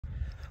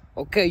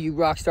Okay, you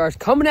rock stars,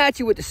 coming at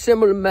you with a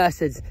similar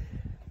message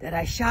that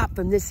I shot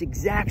from this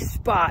exact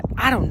spot,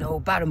 I don't know,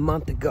 about a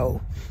month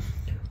ago,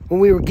 when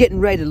we were getting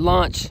ready to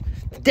launch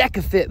the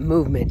DecaFit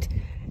movement.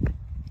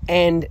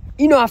 And,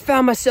 you know, I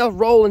found myself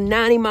rolling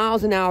 90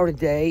 miles an hour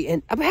today,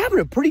 and I'm having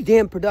a pretty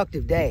damn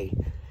productive day.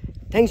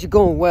 Things are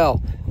going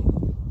well.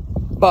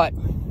 But,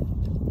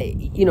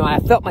 you know, I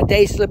felt my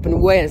day slipping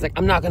away, and it's like,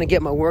 I'm not going to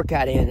get my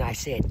workout in. And I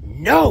said,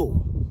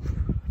 no!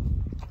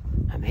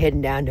 I'm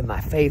heading down to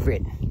my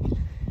favorite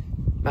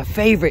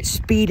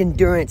speed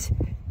endurance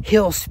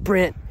hill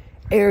sprint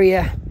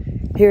area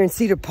here in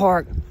Cedar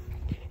Park.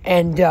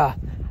 And,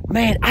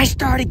 man, I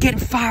started getting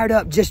fired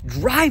up just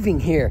driving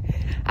here.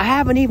 I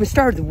haven't even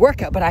started the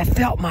workout, but I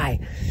felt my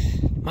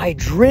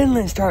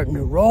adrenaline starting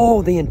to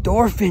roll, the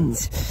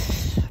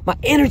endorphins. My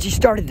energy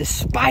started to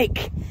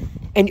spike.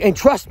 And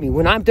trust me,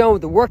 when I'm done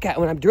with the workout,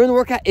 when I'm doing the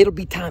workout, it'll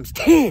be times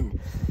 10.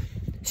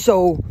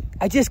 So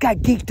I just got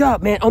geeked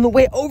up, man. On the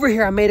way over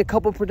here, I made a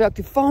couple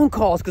productive phone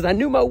calls because I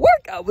knew my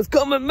workout was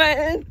coming,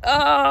 man.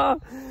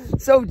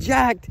 So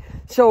jacked.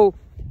 So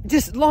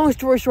just long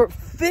story short,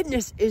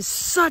 fitness is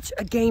such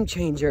a game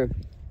changer.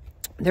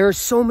 There are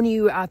so many of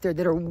you out there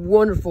that are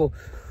wonderful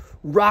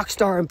rock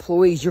star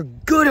employees. You're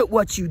good at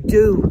what you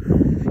do.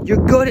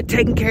 You're good at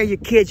taking care of your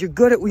kids. You're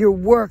good at your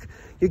work.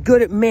 You're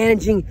good at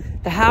managing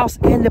the house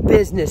and the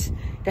business,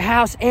 the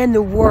house and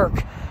the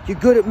work. You're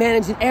good at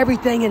managing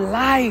everything in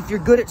life. You're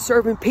good at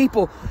serving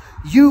people.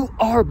 You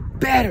are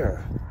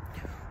better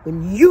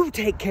when you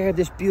take care of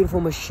this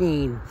beautiful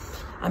machine.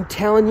 I'm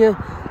telling you,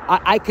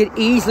 I could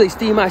easily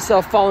see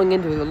myself falling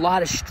into a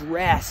lot of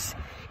stress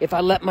if I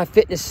let my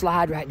fitness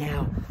slide right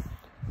now.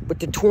 But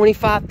the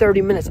 25,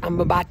 30 minutes I'm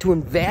about to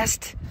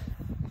invest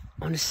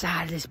on the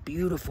side of this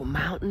beautiful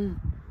mountain,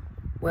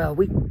 well,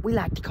 we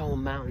like to call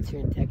them mountains here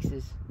in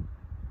Texas.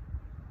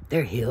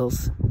 They're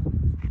hills,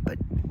 but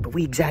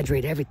we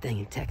exaggerate everything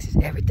in Texas.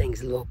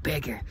 Everything's a little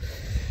bigger.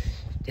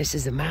 This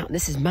is a mountain.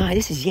 This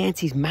is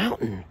Yancey's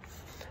mountain.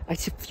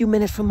 It's a few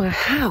minutes from my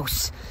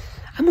house.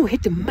 I'm gonna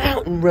hit the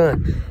mountain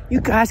run.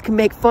 You guys can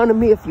make fun of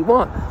me if you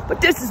want,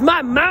 but this is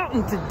my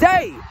mountain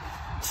today.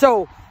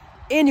 So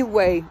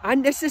anyway,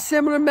 this is a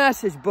similar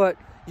message, but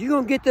you're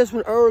gonna get this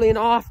one early and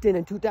often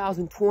in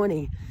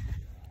 2020.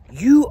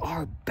 You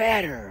are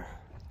better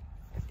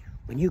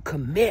when you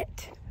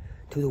commit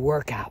to the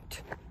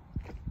workout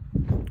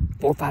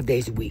 4 or 5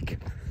 days a week.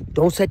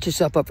 Don't set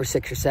yourself up for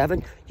 6 or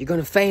 7. You're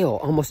gonna fail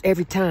almost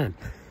every time.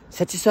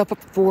 Set yourself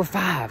up for 4 or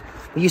 5.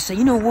 When you say,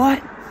 you know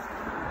what?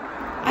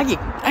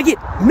 I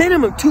get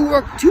minimum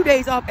 2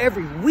 days off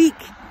every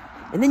week.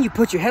 And then you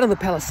put your head on the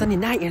pillow Sunday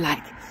night and you're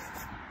like,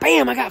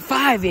 bam, I got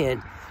 5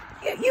 in.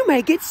 You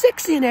may get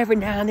 6 in every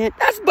now and then.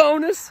 That's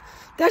bonus.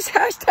 That's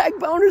hashtag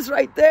bonus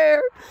right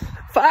there.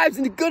 5's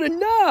good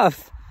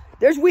enough.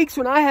 There's weeks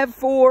when I have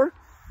 4,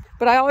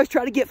 but I always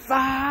try to get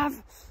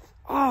 5.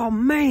 Oh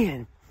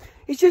man.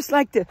 It's just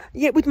like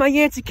with my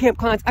Yancey Camp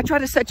clients, I try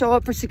to set y'all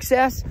up for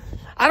success.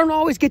 I don't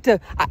always get to,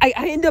 I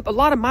end up, a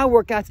lot of my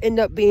workouts end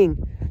up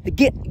being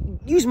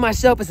use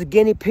myself as a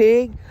guinea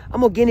pig.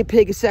 I'm gonna guinea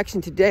pig a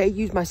section today.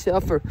 Use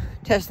myself for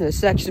testing a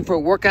section for a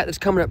workout that's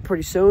coming up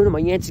pretty soon in my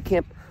Yancey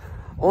Camp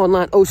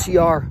online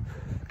OCR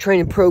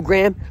training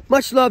program.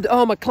 Much love to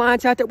all my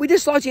clients out there. We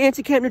just launched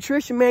Yancey Camp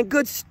Nutrition, man.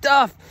 Good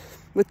stuff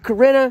with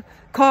Corinna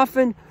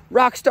Coffin,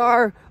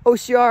 rockstar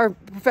OCR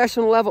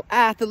professional level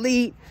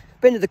athlete.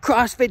 Been to the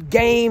CrossFit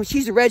Games.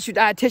 She's a registered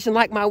dietitian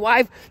like my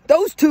wife.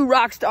 Those 2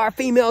 rock star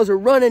females are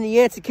running the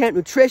Yancey Camp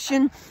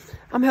Nutrition.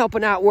 I'm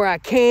helping out where I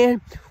can.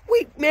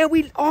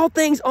 We all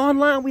things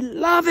online. We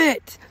love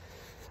it.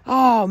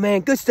 Oh man,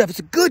 good stuff. It's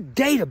a good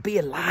day to be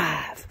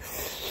alive.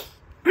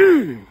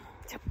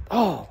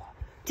 Oh,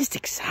 just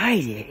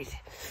excited.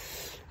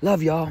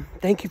 Love y'all.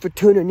 Thank you for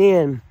tuning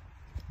in.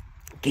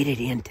 Get it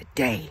in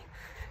today.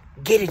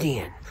 Get it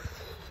in.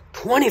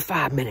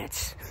 25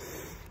 minutes.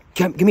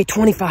 Give me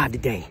 25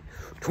 today.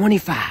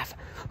 25.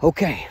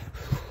 Okay.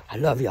 I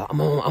love y'all.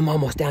 I'm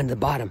almost down to the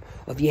bottom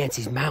of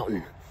Yancey's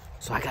mountain.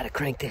 So I got to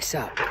crank this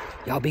up.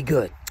 Y'all be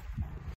good.